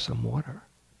asked for some water.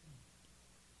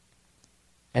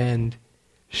 And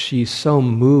she's so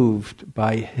moved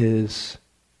by his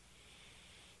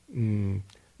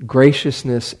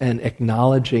graciousness and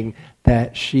acknowledging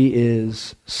that she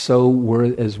is so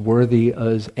as worthy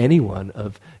as anyone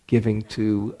of giving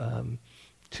to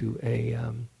a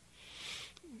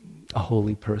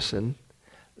holy person,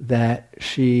 that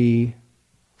she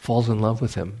falls in love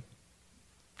with him.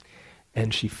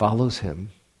 And she follows him.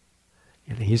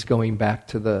 And he's going back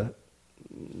to the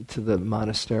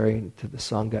monastery, to the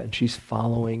Sangha, and she's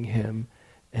following him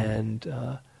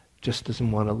and just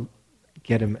doesn't want to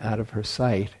get him out of her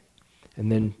sight.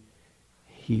 And then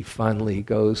he finally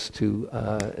goes to,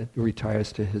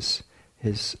 retires to his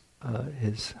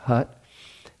hut,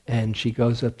 and she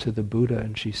goes up to the Buddha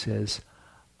and she says,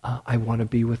 I want to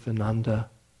be with Ananda.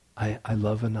 I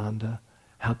love Ananda.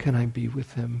 How can I be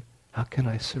with him? How can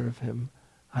I serve him?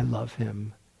 I love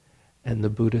him. And the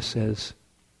Buddha says,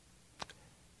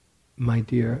 my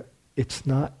dear, it's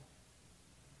not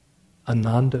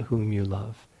Ananda whom you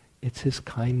love, it's his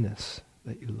kindness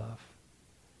that you love.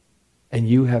 And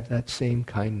you have that same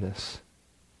kindness.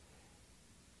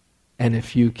 And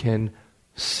if you can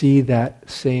see that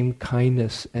same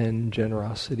kindness and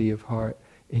generosity of heart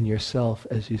in yourself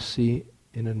as you see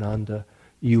in Ananda,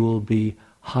 you will be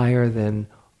higher than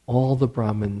all the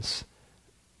Brahmins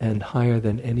and higher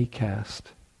than any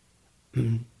caste.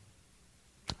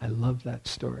 I love that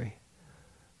story.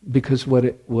 Because what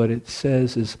it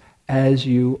says is, as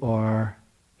you are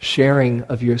sharing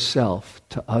of yourself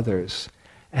to others,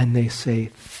 and they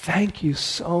say, thank you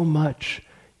so much,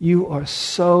 you are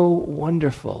so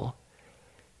wonderful,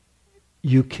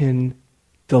 you can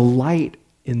delight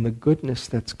in the goodness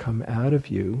that's come out of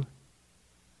you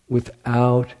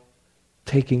without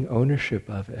taking ownership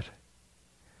of it.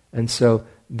 And so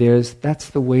that's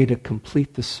the way to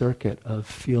complete the circuit of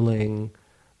feeling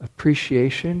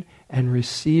appreciation and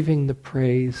receiving the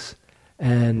praise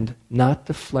and not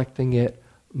deflecting it,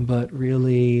 but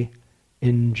really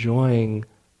enjoying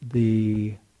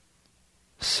the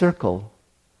circle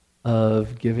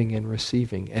of giving and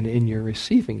receiving. And in your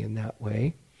receiving in that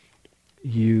way,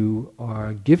 you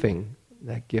are giving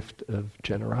that gift of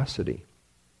generosity.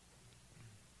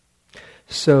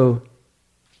 So,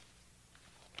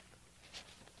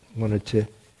 I wanted to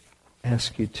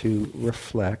ask you to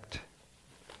reflect.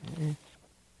 Okay.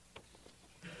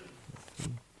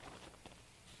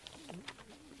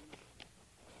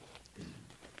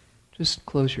 Just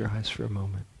close your eyes for a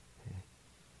moment.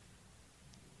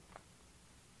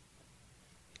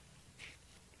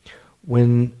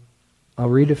 When I'll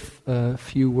read a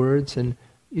few words and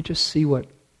you just see what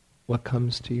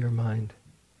comes to your mind.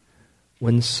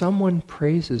 When someone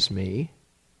praises me,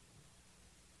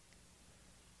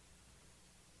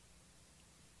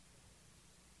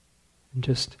 and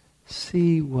just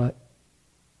see what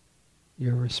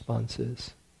your response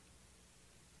is.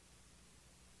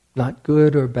 Not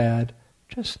good or bad,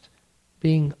 just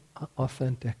being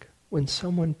authentic. When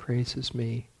someone praises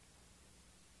me,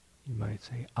 you might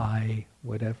say, I,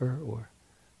 whatever, or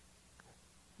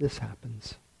this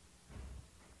happens.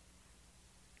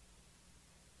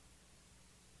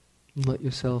 And let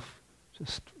yourself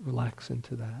just relax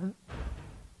into that.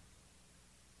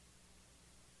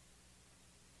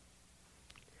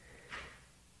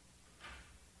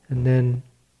 And then,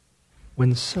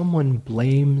 when someone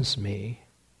blames me,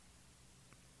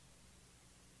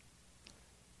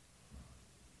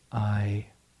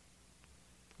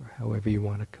 or however you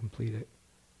want to complete it,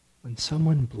 when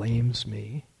someone blames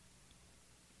me,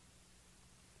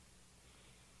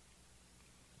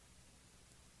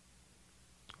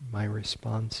 my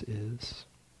response is,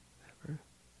 whatever.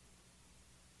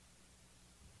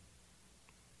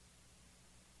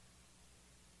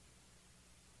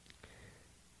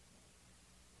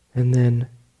 And then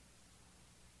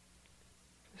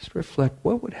just reflect,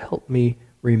 what would help me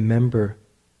remember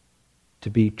to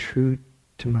be true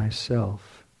to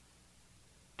myself,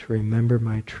 to remember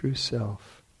my true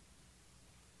self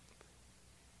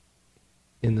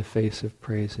in the face of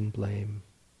praise and blame.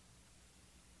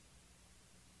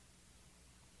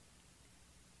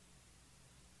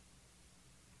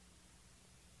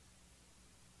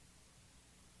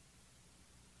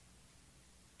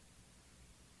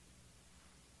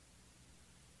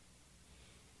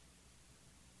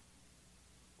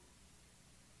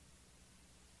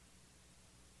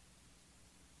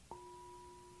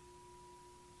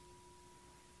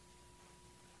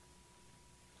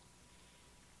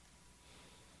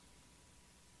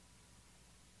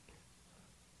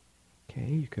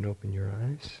 Okay, you can open your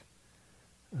eyes.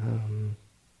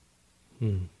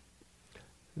 There's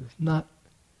not,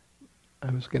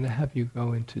 I was going to have you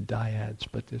go into dyads,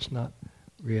 but there's not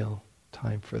real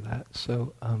time for that.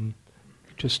 So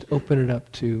just open it up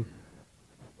to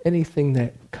anything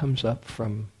that comes up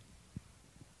from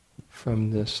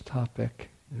this topic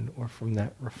or from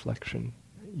that reflection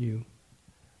that you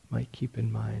might keep in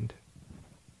mind.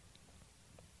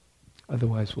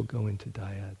 Otherwise, we'll go into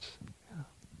dyads.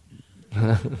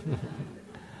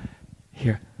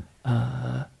 Here,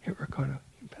 Ricardo, you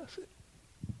can pass it.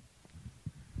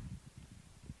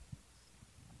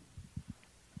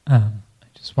 I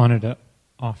just wanted to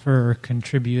offer or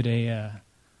contribute a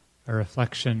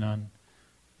reflection on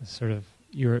the sort of,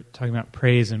 you were talking about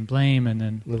praise and blame, and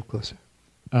then A little closer.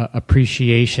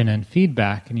 Appreciation and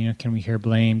feedback. And can we hear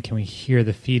blame? Can we hear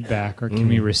the feedback? Or can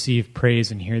we receive praise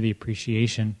and hear the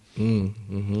appreciation?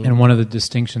 Mm-hmm. And one of the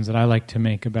distinctions that I like to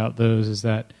make about those is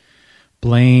that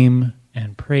blame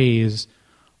and praise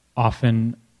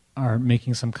often are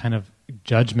making some kind of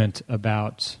judgment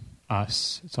about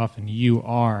us. It's often you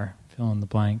are, fill in the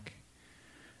blank.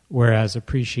 Whereas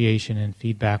appreciation and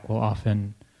feedback will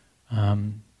often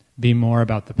be more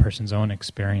about the person's own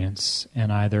experience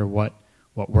and either what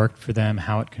worked for them,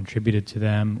 how it contributed to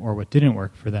them, or what didn't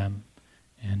work for them,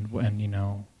 and what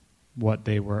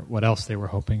else they were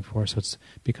hoping for. So it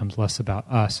becomes less about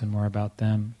us and more about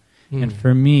them. And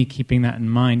for me, keeping that in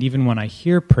mind, even when I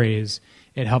hear praise,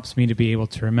 it helps me to be able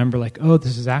to remember,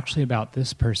 this is actually about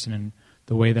this person and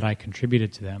the way that I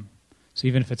contributed to them. So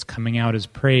even if it's coming out as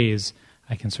praise,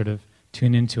 I can sort of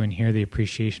tune into and hear the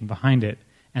appreciation behind it.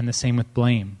 And the same with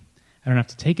blame. I don't have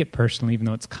to take it personally, even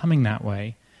though it's coming that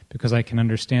way, because I can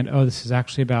understand, this is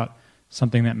actually about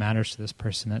something that matters to this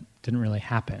person that didn't really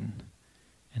happen.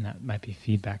 And that might be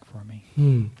feedback for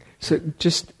me. So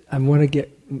just, I want to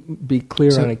be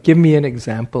clear on it. Give me an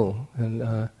example.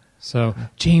 And so,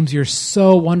 James, you're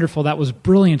so wonderful. That was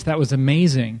brilliant. That was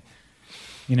amazing.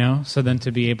 So then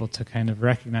to be able to kind of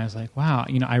recognize, wow,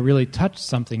 I really touched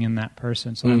something in that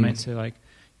person. So I might say,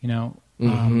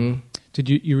 did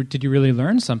you really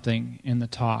learn something in the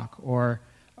talk? Or,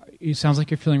 it sounds like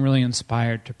you're feeling really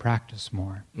inspired to practice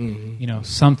more. Mm-hmm.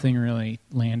 Something really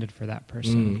landed for that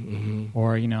person. Mm-hmm.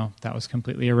 Or, that was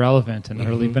completely irrelevant and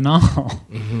utterly banal.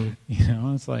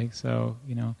 It's like, so,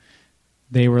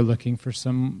 they were looking for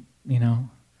some,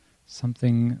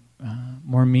 something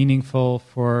more meaningful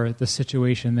for the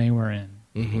situation they were in.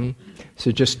 Mm-hmm.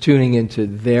 So just tuning into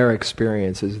their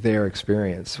experience as their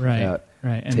experience. Right.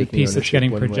 And the piece that's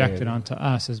getting projected onto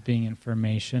us as being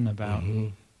information about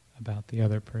the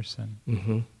other person.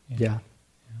 Mm-hmm. Yeah.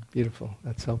 Beautiful.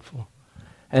 That's helpful.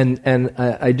 And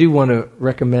I do want to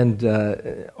recommend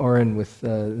Oren with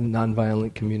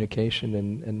nonviolent communication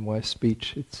and wise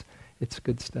speech. It's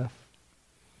good stuff.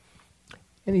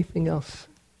 Anything else?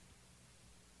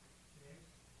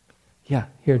 Yeah,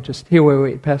 here,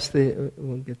 wait, pass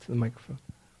we'll get to the microphone.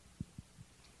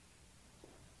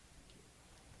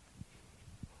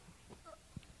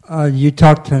 You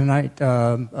talked tonight,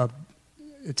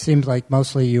 it seems like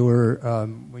mostly you were,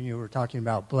 when you were talking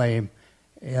about blame,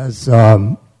 as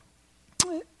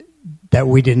that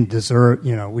we didn't deserve,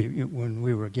 when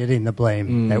we were getting the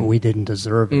blame, that we didn't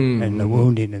deserve it, and the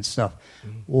wounding and stuff.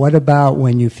 What about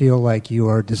when you feel like you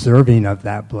are deserving of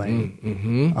that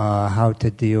blame? How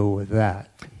to deal with that?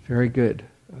 Very good.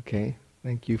 Okay,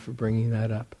 thank you for bringing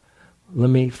that up. Let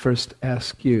me first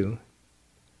ask you.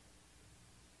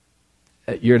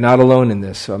 You're not alone in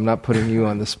this, so I'm not putting you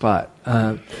on the spot.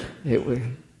 None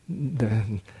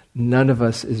of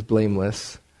us is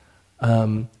blameless.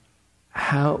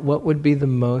 What would be the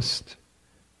most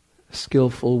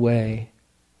skillful way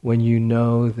when you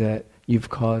know that you've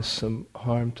caused some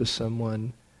harm to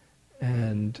someone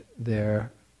and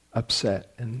they're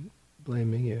upset and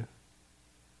blaming you?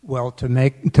 Well, to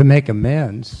make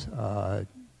amends,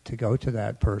 to go to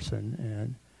that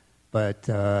person, but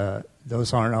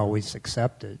those aren't always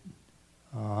accepted,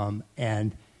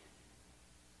 and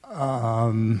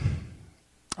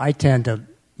I tend to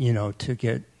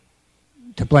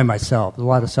blame myself. A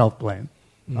lot of self-blame,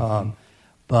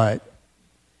 but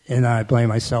I blame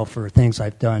myself for things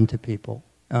I've done to people,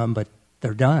 but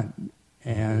they're done,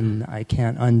 and I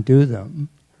can't undo them.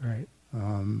 Right.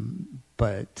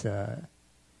 But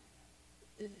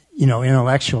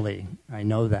intellectually, I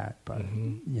know that, but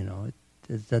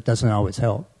that doesn't always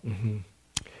help.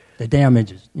 The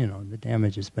damage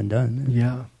has been done.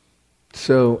 Yeah.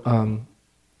 So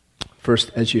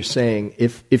first, as you're saying,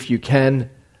 if you can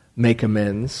make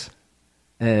amends,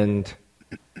 and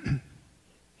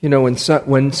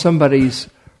when somebody's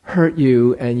hurt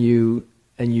you and you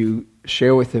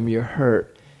share with them your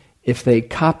hurt, if they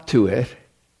cop to it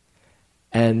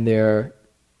and they're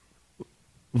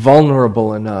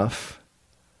vulnerable enough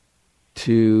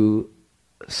to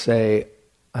say,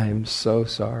 "I'm so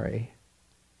sorry."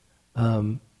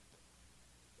 Not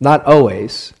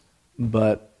always,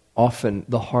 but often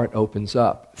the heart opens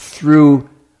up through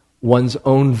one's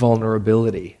own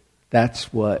vulnerability.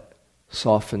 That's what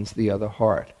softens the other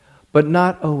heart. But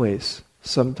not always.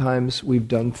 Sometimes we've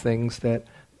done things that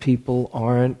people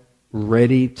aren't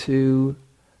ready to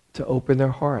open their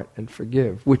heart and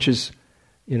forgive, which is,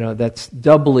 that's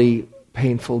doubly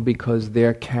painful because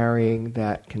they're carrying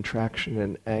that contraction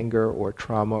and anger or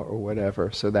trauma or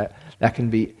whatever. So that can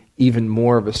be even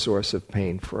more of a source of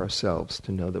pain for ourselves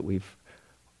to know that we've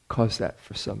caused that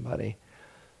for somebody.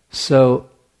 So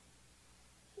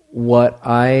what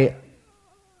I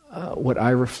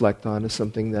reflect on is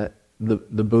something that the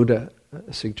Buddha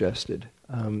suggested,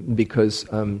 because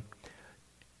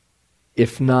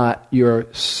if not, you're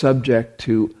subject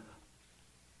to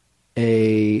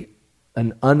an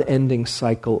unending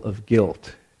cycle of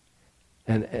guilt.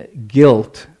 And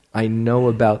guilt, I know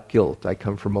about guilt. I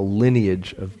come from a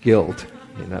lineage of guilt.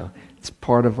 It's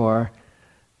part of our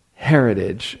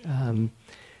heritage.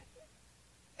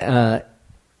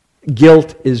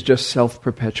 Guilt is just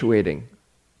self-perpetuating,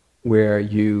 where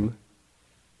you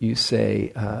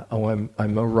say, I'm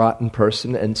a rotten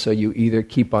person, and so you either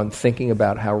keep on thinking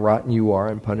about how rotten you are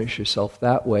and punish yourself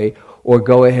that way, or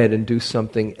go ahead and do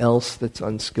something else that's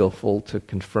unskillful to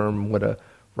confirm what a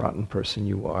rotten person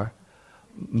you are.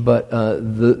 But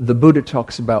the Buddha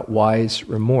talks about wise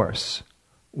remorse,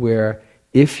 where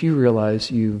if you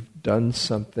realize you've done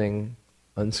something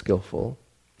unskillful,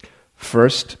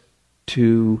 first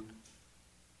to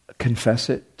confess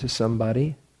it to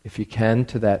somebody, if you can,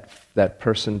 to that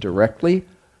person directly,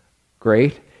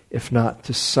 great. If not,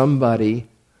 to somebody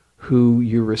who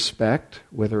you respect,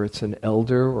 whether it's an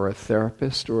elder or a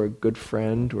therapist or a good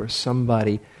friend or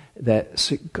somebody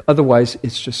that, otherwise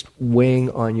it's just weighing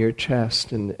on your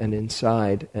chest and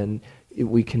inside, and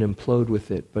we can implode with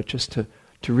it. But just to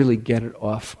really get it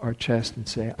off our chest and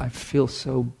say, I feel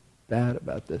so bad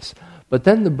about this. But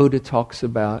then the Buddha talks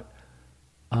about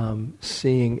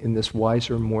seeing in this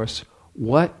wiser remorse,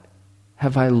 what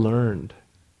have I learned?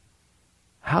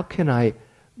 How can I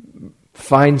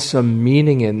find some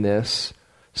meaning in this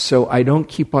so I don't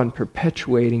keep on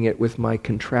perpetuating it with my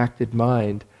contracted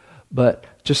mind, but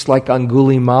just like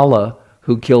Angulimala,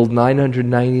 who killed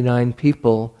 999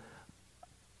 people,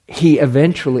 he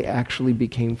eventually actually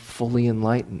became fully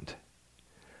enlightened.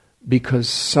 Because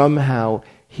somehow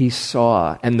he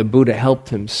saw, and the Buddha helped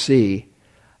him see,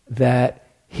 that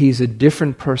he's a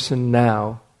different person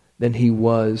now than he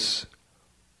was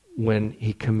when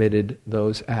he committed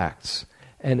those acts.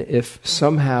 And if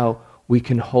somehow we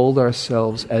can hold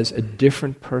ourselves as a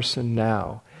different person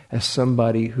now, as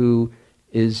somebody who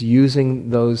is using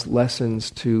those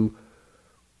lessons to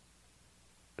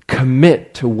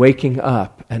commit to waking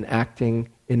up and acting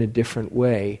in a different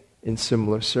way in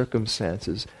similar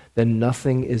circumstances, then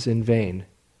nothing is in vain.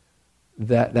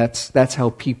 That's how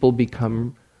people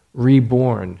become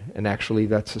reborn. And actually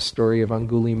that's the story of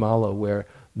Angulimala, where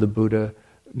the Buddha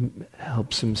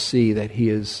helps him see that he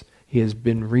has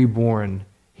been reborn.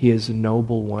 He is a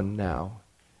noble one now.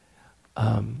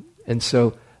 And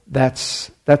so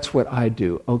that's what I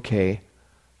do. Okay,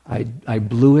 I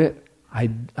blew it. I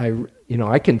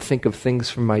can think of things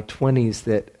from my 20s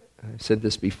that, I've said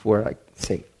this before, I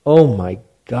say, oh my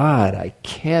God, I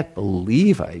can't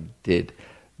believe I did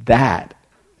that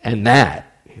and that,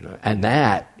 and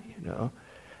that,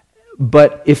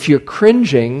 But if you're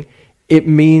cringing, it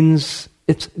means,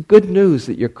 it's good news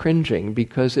that you're cringing,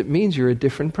 because it means you're a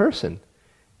different person.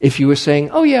 If you were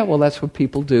saying, oh yeah, well that's what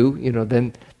people do,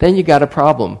 then you got a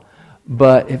problem.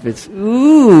 But if it's,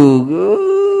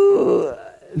 ooh,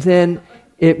 then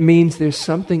it means there's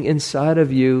something inside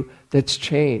of you that's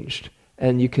changed.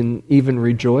 And you can even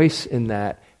rejoice in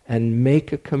that and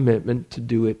make a commitment to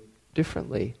do it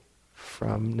differently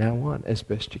from now on, as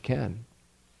best you can.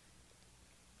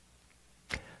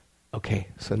 Okay,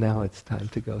 so now it's time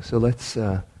to go. So let's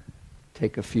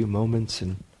take a few moments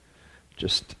and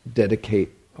just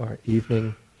dedicate our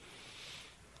evening.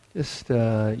 Just,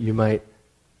 you might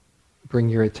bring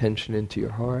your attention into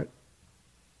your heart,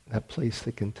 that place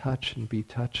that can touch and be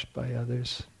touched by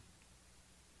others.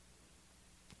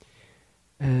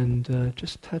 And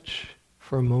just touch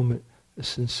for a moment the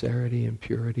sincerity and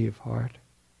purity of heart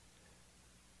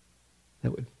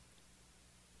that would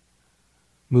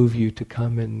move you to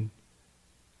come and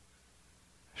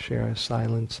share a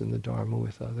silence in the Dharma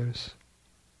with others.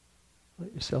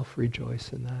 Let yourself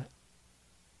rejoice in that.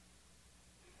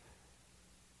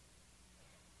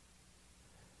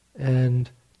 And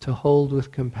to hold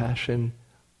with compassion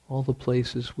all the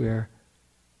places where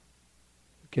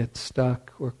you get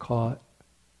stuck or caught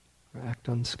or act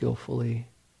unskillfully.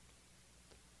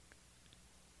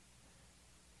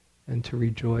 And to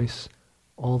rejoice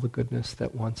all the goodness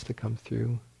that wants to come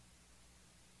through.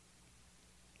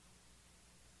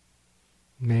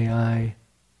 May I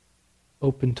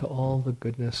open to all the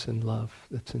goodness and love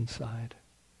that's inside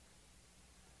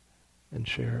and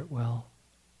share it well.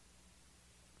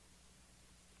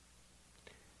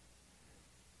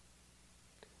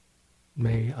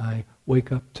 May I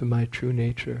wake up to my true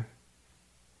nature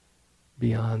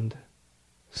beyond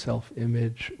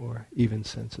self-image or even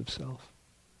sense of self.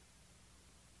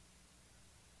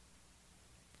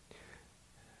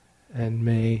 And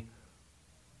may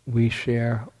we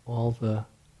share all the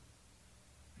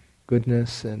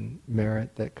goodness and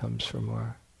merit that comes from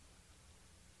our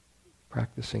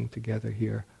practicing together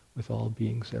here with all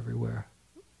beings everywhere.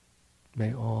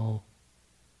 May all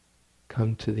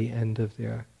come to the end of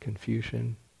their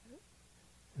confusion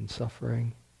and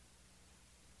suffering.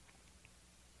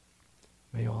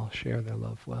 May all share their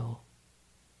love well.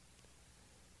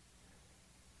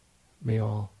 May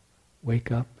all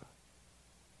wake up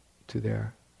to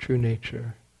their true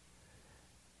nature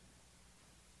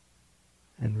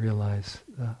and realize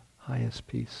the highest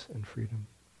peace and freedom.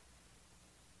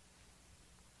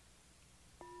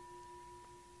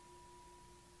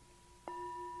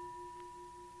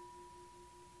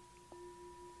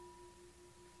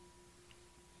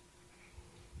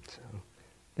 So,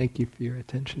 thank you for your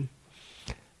attention.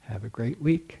 Have a great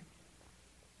week.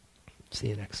 See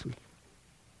you next week.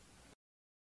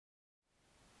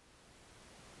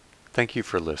 Thank you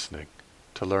for listening.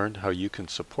 To learn how you can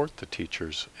support the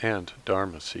teachers and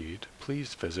Dharma Seed,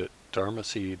 please visit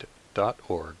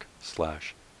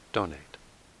dharmaseed.org/donate.